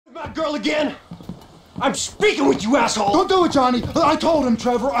My girl again? I'm speaking with you, asshole! Don't do it, Johnny! I told him,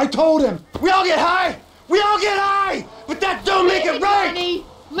 Trevor, I told him! We all get high! We all get high! But that don't make it right! Johnny,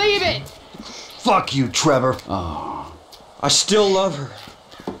 leave it! Fuck you, Trevor. Oh. I still love her.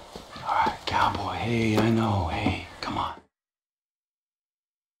 All right, cowboy. Hey, I know. Hey, come on.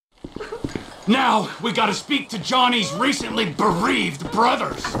 Now, we gotta speak to Johnny's recently bereaved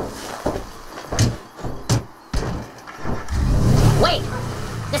brothers. Wait!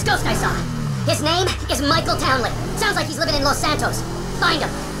 This ghost I saw. His name is Michael Townley. Sounds like he's living in Los Santos. Find him.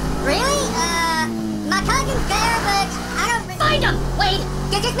 Really? My cousin's there, but I don't... Find him, Wade!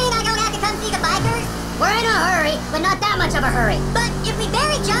 Does this mean I don't have to come see the bikers? We're in a hurry, but not that much of a hurry. But if we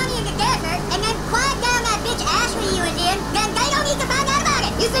bury Johnny in the desert and then quiet down that bitch Ashley you was in, then they don't need to find out about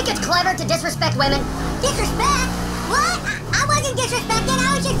it. You think it's clever to disrespect women? Disrespect? What? I wasn't disrespecting.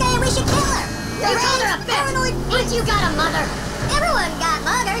 I was just saying we should kill her. You told her a bitch! Ain't you got a mother? Everyone got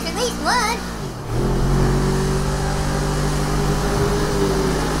mothers, at least one.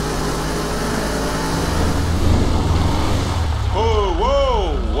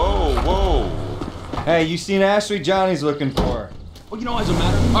 Whoa. Hey, you seen Ashley? Johnny's looking for her. Well, you know, as a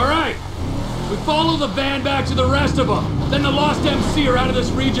matter... All right. We follow the van back to the rest of them. Then the lost MC are out of this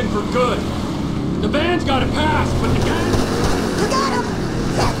region for good. The van's gotta pass, but the gang... You got him!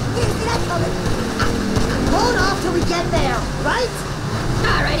 Yes, see that coming. Hold off till we get there, right?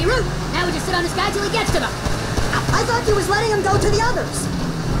 Alrighty, Root. Now we just sit on this guy till he gets to them. I thought you was letting him go to the others.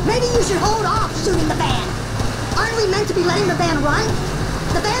 Maybe you should hold off shooting the van. Aren't we meant to be letting the van run?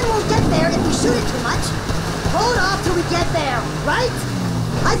 The van won't get there if you shoot it too much. Hold off till we get there, right?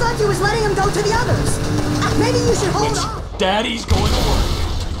 I thought you was letting him go to the others. Maybe you should hold off. Daddy's going to work.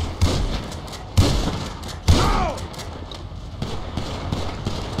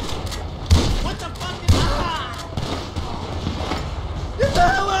 What the fuck is that? Get the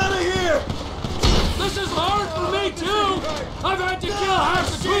hell out of here! This is hard for me, too! I've had to kill half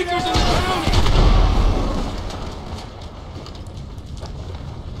the tweakers in the county!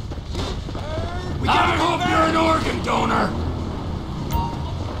 I hope you're an organ donor!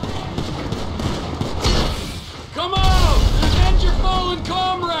 Come on! Avenge your fallen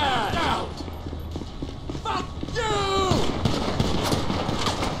comrade! Out! Fuck you!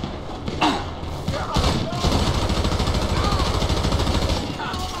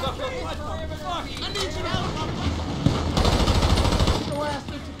 I need your help!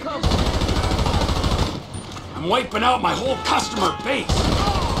 I'm wiping out my whole customer base!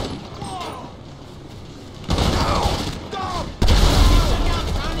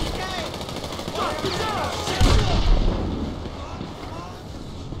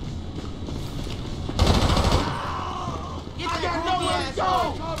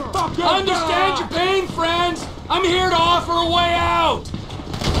 Understand your pain, friends! I'm here to offer a way out!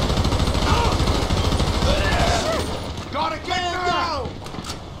 Gotta get now!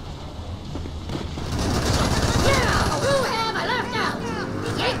 Now, who have I left out?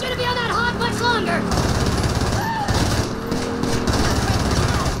 You ain't gonna be on that hog much longer.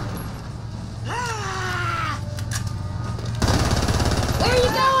 Where are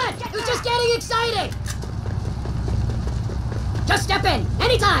you going? It was just getting exciting. Just step in,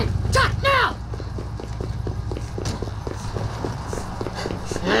 anytime. Truck, now!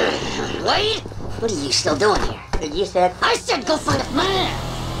 Wade? What are you still doing here? You said... I said go find a man!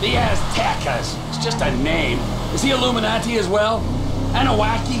 The Aztecas. It's just a name. Is he Illuminati as well?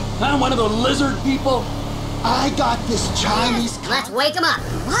 Anunnaki? Huh? One of the lizard people? I got this Chinese... Let's wake him up.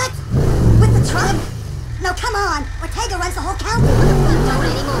 What? With the truck? No, come on. Ortega runs the whole county. Don't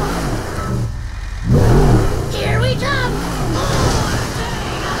anymore. Here we come!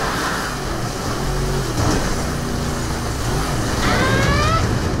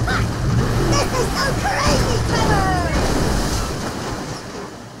 This is so crazy, Trevor!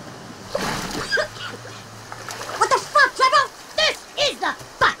 What the fuck, Trevor? This is the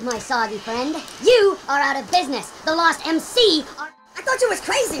fuck, my soggy friend. You are out of business. The lost MC are... I thought you was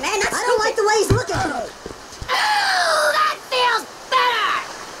crazy, man. That's I don't like the way he's looking at me. Oh, that feels better!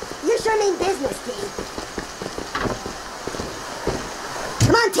 You sure mean business, T.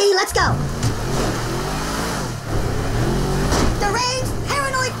 Come on, T, let's go. Deranged,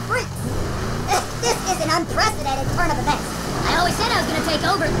 paranoid freaks. This is an unprecedented turn of events. I always said I was gonna take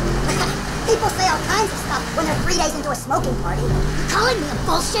over. People say all kinds of stuff when they're 3 days into a smoking party. You calling me a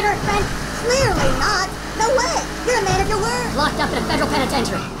bullshitter, friend? Clearly not. No way. You're a man of your word. Locked up in a federal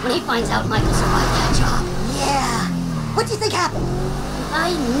penitentiary. When he finds out Michael survived that job. Yeah. What do you think happened? If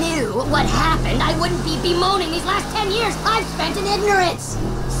I knew what happened, I wouldn't be bemoaning these last 10 years I've spent in ignorance.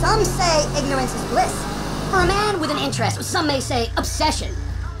 Some say ignorance is bliss. For a man with an interest, some may say obsession.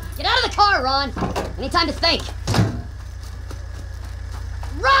 Get out of the car, Ron! We need time to think.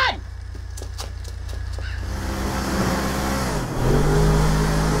 Run!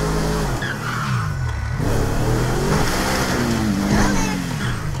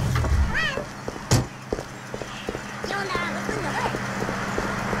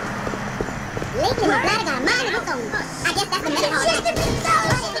 I guess that's the minute.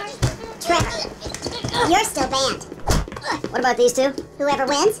 Trevor, you're still banned. What about these two? Whoever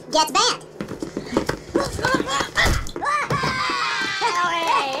wins gets banned.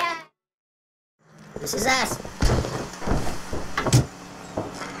 This is us.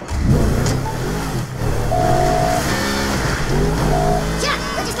 Chuck,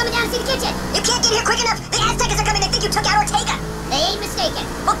 we're just coming down to see the kitchen. You can't get here quick enough. The Aztecas are coming. They think you took out Ortega. They ain't mistaken.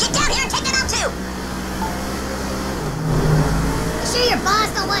 Well, get down here and take them out too. You sure your boss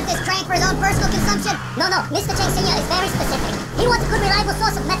don't want this crank for his own personal consumption? No, Mr. Changsenia is very specific. He wants a good, reliable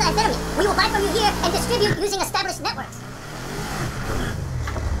source of methamphetamine. We will buy from you here and distribute using established networks.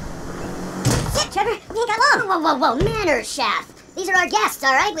 Shit, Trevor, we ain't got long. Whoa, manners, Shaft. These are our guests,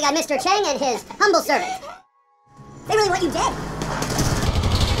 all right? We got Mr. Chang and his humble servant. They really want you dead.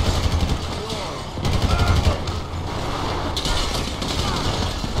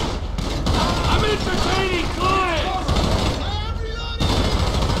 I'm entertaining clients!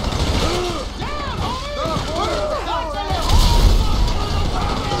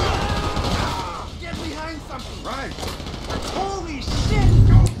 Get behind something, right? Holy shit!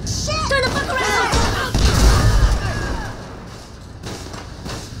 Shit! Turn the fuck around!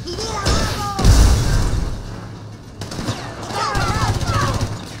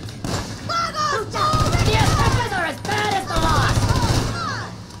 The Aztecas are as bad as the Lost!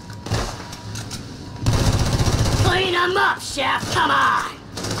 Clean them up, Chef, come on!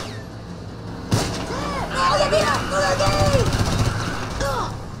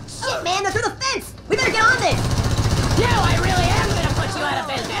 Shit, man, they're through the fence! We better get on this! You, I really am gonna put you out of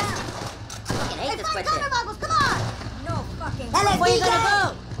business! I fucking hate this quick thing. Come on! No fucking... Where you gonna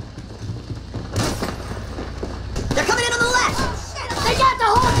go? They're coming in on the left! They got the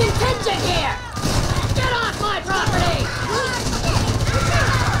whole contingent here! Get off my property!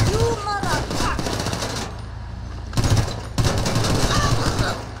 You motherfucker!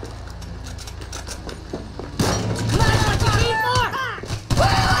 That's what you came for?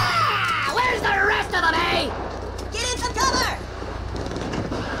 Where's the rest of them, eh? Get in some cover!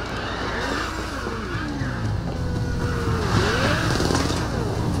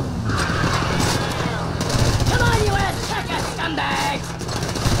 Come on, you Azteca scumbags!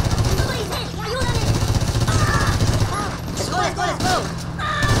 Let's go!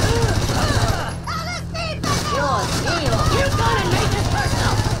 You gotta make this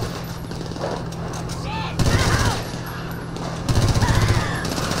personal!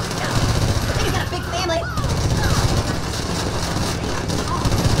 Nigga's got a big family!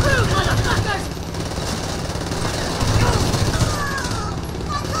 Rude motherfuckers!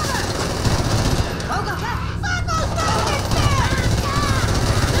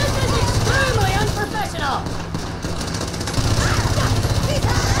 This is extremely unprofessional!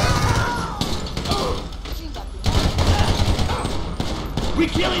 We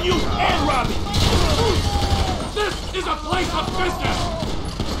killing you and robbing! This is a place of business!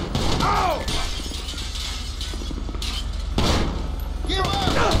 Ow! Give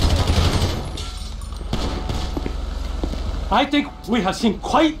up! I think we have seen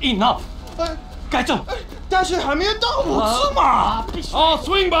quite enough. 该正，但是还没有到五次嘛。 I'll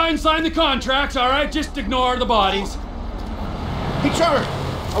swing by and sign the contracts, alright? Just ignore the bodies. Hey, Trevor,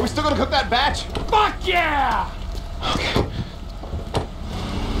 are we still gonna cook that batch? Fuck yeah! Okay.